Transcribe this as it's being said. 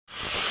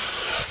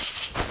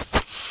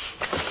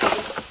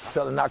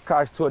selling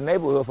narcotics to a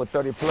neighborhood for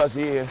 30+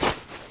 years.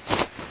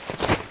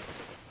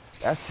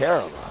 That's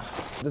terrible.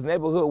 This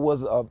neighborhood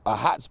was a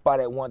hot spot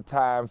at one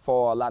time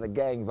for a lot of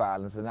gang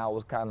violence, and I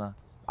was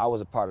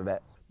a part of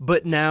that.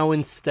 But now,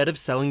 instead of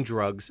selling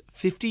drugs,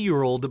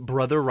 50-year-old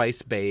brother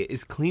Rice Bey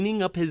is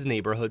cleaning up his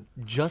neighborhood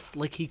just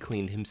like he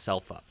cleaned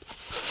himself up.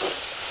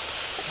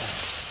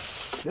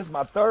 This is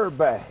my third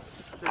bag.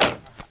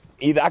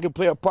 Either I can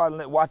play a part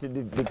in it, watch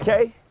it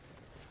decay,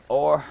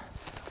 or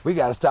we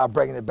gotta start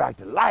bringing it back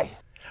to life.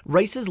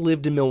 Rice has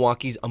lived in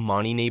Milwaukee's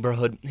Amani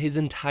neighborhood his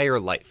entire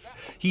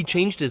life. He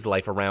changed his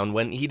life around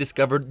when he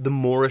discovered the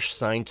Moorish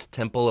Science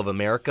Temple of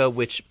America,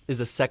 which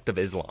is a sect of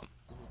Islam.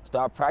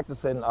 Start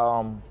practicing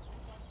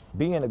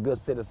being a good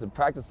citizen,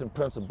 practicing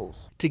principles.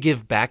 To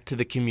give back to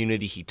the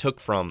community he took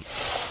from,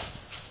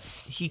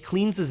 he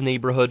cleans his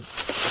neighborhood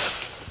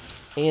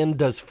and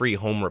does free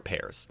home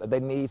repairs. If they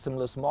need some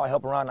little small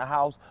help around the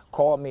house,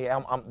 call me.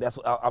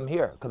 I'm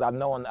here, because I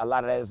know a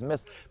lot of that is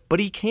missing. But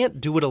he can't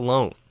do it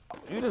alone.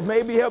 You just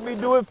maybe help me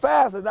do it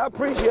fast, and I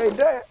appreciate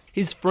that.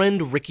 His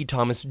friend Ricky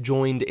Thomas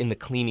joined in the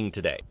cleaning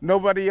today.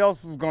 Nobody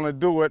else is gonna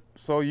do it,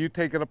 so you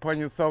take it upon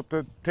yourself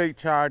to take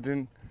charge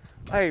and,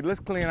 hey,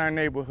 let's clean our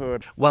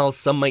neighborhood. While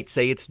some might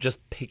say it's just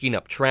picking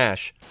up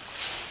trash,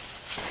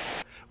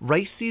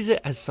 Rice sees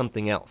it as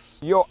something else.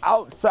 Your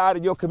outside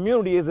of your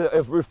community is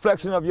a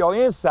reflection of your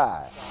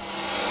inside.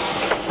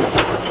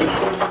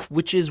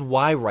 Which is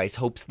why Rice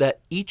hopes that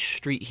each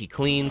street he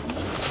cleans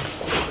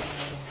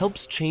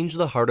helps change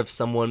the heart of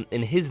someone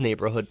in his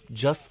neighborhood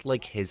just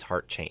like his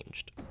heart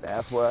changed.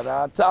 That's what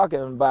I'm talking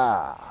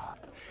about.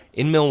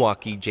 In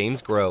Milwaukee,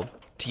 James Groh,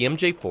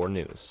 TMJ4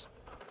 News.